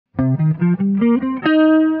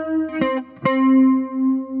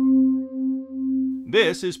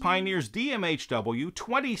This is Pioneer's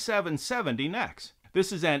DMH-W2770NEX.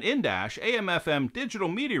 This is an in-dash AM/FM digital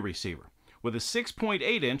media receiver with a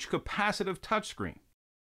 6.8-inch capacitive touchscreen.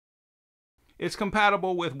 It's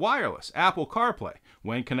compatible with wireless Apple CarPlay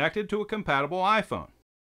when connected to a compatible iPhone.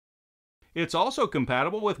 It's also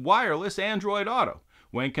compatible with wireless Android Auto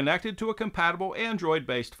when connected to a compatible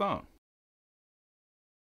Android-based phone.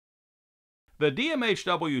 The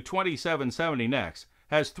DMH-W2770NEX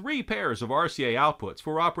has 3 pairs of RCA outputs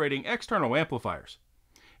for operating external amplifiers,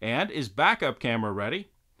 and is backup camera ready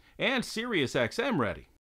and Sirius XM ready.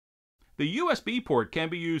 The USB port can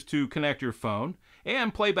be used to connect your phone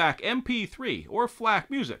and play back MP3 or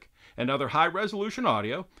FLAC music and other high-resolution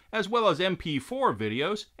audio, as well as MP4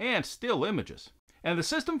 videos and still images. And the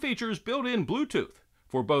system features built-in Bluetooth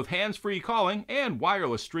for both hands-free calling and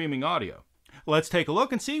wireless streaming audio. Let's take a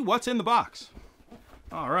look and see what's in the box.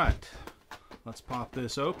 All right. Let's pop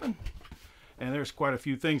this open, and there's quite a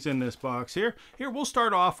few things in this box here. Here we'll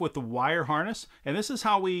start off with the wire harness, and this is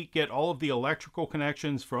how we get all of the electrical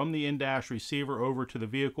connections from the in-dash receiver over to the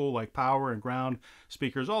vehicle, like power and ground,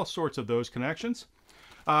 speakers, all sorts of those connections.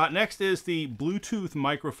 Next is the Bluetooth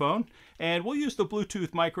microphone, and we'll use the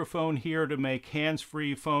Bluetooth microphone here to make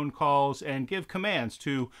hands-free phone calls and give commands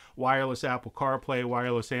to wireless Apple CarPlay,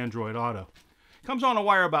 wireless Android Auto. Comes on a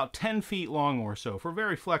wire about 10 feet long or so for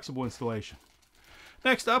very flexible installation.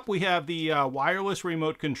 Next up, we have the wireless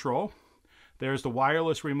remote control. There's the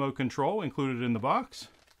wireless remote control included in the box.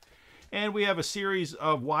 And we have a series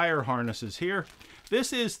of wire harnesses here.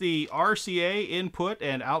 This is the RCA input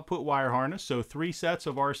and output wire harness, so 3 sets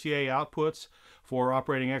of RCA outputs for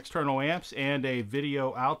operating external amps and a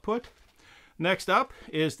video output. Next up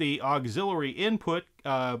is the auxiliary input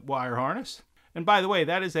wire harness. And by the way,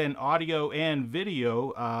 that is an audio and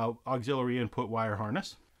video auxiliary input wire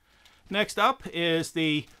harness. Next up is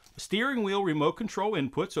the steering wheel remote control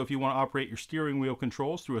input. So if you want to operate your steering wheel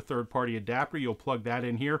controls through a third-party adapter, you'll plug that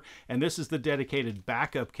in here. And this is the dedicated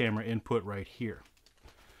backup camera input right here.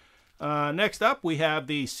 Next up, we have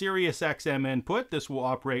the Sirius XM input. This will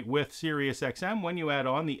operate with Sirius XM when you add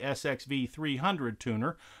on the SXV300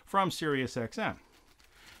 tuner from Sirius XM.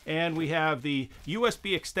 And we have the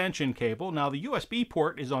USB extension cable. Now the USB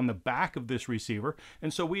port is on the back of this receiver,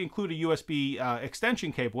 and so we include a USB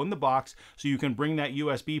extension cable in the box so you can bring that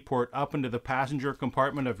USB port up into the passenger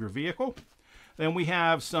compartment of your vehicle. Then we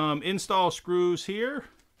have some install screws here,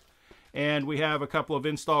 and we have a couple of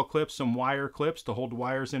install clips, some wire clips to hold the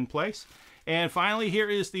wires in place. And finally, here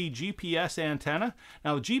is the GPS antenna.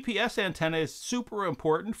 Now, the GPS antenna is super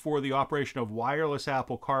important for the operation of wireless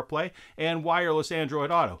Apple CarPlay and wireless Android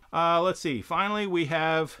Auto. Let's see. Finally, we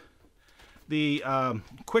have the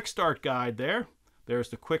quick start guide there. There's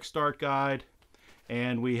the quick start guide,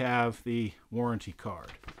 and we have the warranty card.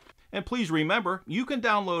 And please remember, you can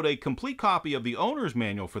download a complete copy of the owner's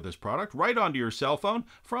manual for this product right onto your cell phone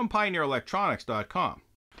from pioneerelectronics.com.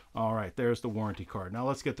 All right, there's the warranty card. Now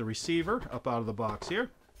let's get the receiver up out of the box here.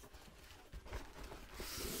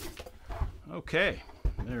 Okay,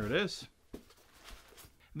 there it is.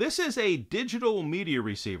 This is a digital media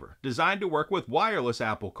receiver designed to work with wireless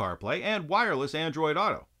Apple CarPlay and wireless Android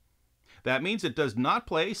Auto. That means it does not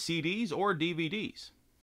play CDs or DVDs.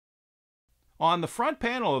 On the front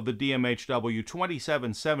panel of the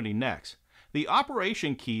DMH-W2770NEX, the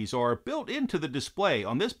operation keys are built into the display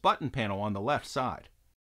on this button panel on the left side.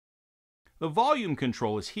 The volume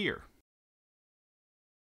control is here.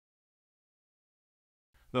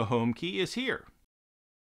 The home key is here.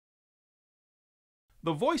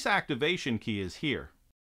 The voice activation key is here.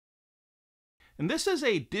 And this is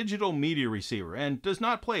a digital media receiver and does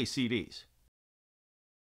not play CDs.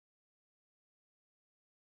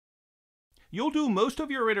 You'll do most of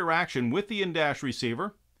your interaction with the in-dash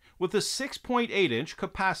receiver with a 6.8-inch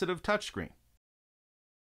capacitive touchscreen.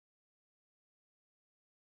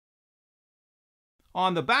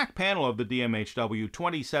 On the back panel of the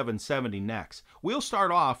DMH-W2770NEX, we'll start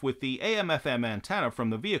off with the AM/FM antenna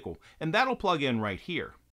from the vehicle, and that'll plug in right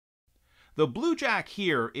here. The blue jack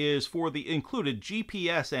here is for the included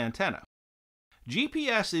GPS antenna.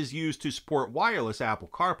 GPS is used to support wireless Apple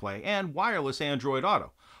CarPlay and wireless Android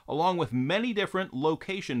Auto, along with many different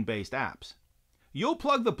location-based apps. You'll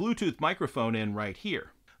plug the Bluetooth microphone in right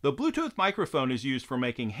here. The Bluetooth microphone is used for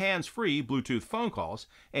making hands-free Bluetooth phone calls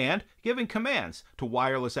and giving commands to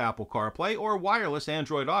wireless Apple CarPlay or wireless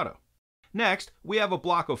Android Auto. Next, we have a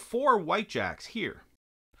block of 4 white jacks here.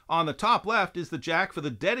 On the top left is the jack for the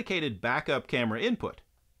dedicated backup camera input.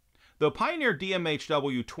 The Pioneer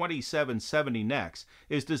DMH-W2770NEX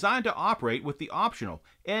is designed to operate with the optional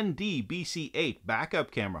ND-BC8 backup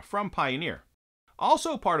camera from Pioneer.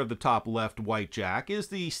 Also part of the top left white jack is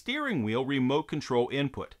the steering wheel remote control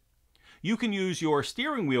input. You can use your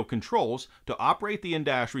steering wheel controls to operate the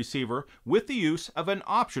in-dash receiver with the use of an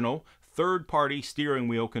optional third-party steering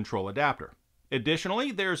wheel control adapter.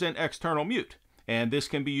 Additionally, there's an external mute, and this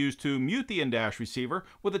can be used to mute the in-dash receiver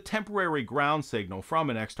with a temporary ground signal from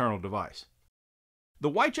an external device. The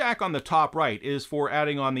white jack on the top right is for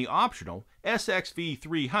adding on the optional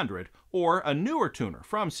SXV300 or a newer tuner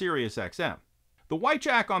from SiriusXM. The white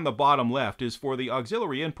jack on the bottom left is for the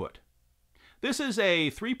auxiliary input. This is a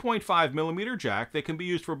 3.5mm jack that can be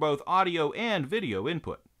used for both audio and video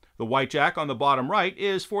input. The white jack on the bottom right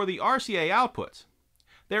is for the RCA outputs.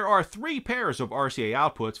 There are 3 pairs of RCA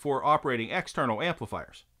outputs for operating external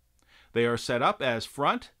amplifiers. They are set up as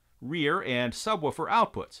front, rear, and subwoofer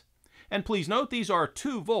outputs. And please note these are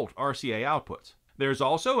 2-volt RCA outputs. There's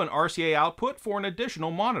also an RCA output for an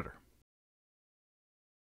additional monitor.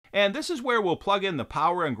 And this is where we'll plug in the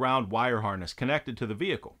power and ground wire harness connected to the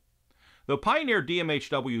vehicle. The Pioneer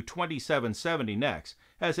DMH-W2770NEX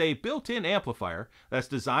has a built-in amplifier that's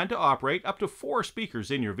designed to operate up to 4 speakers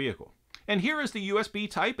in your vehicle. And here is the USB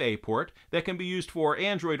Type-A port that can be used for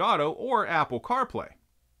Android Auto or Apple CarPlay.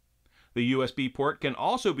 The USB port can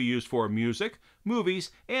also be used for music,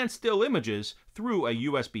 movies, and still images through a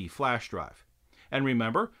USB flash drive. And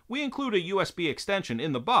remember, we include a USB extension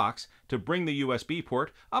in the box to bring the USB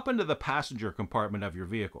port up into the passenger compartment of your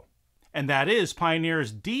vehicle. And that is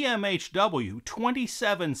Pioneer's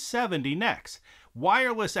DMH-W2770NEX,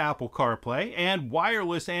 wireless Apple CarPlay and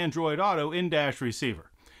wireless Android Auto in-dash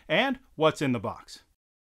receiver. And what's in the box?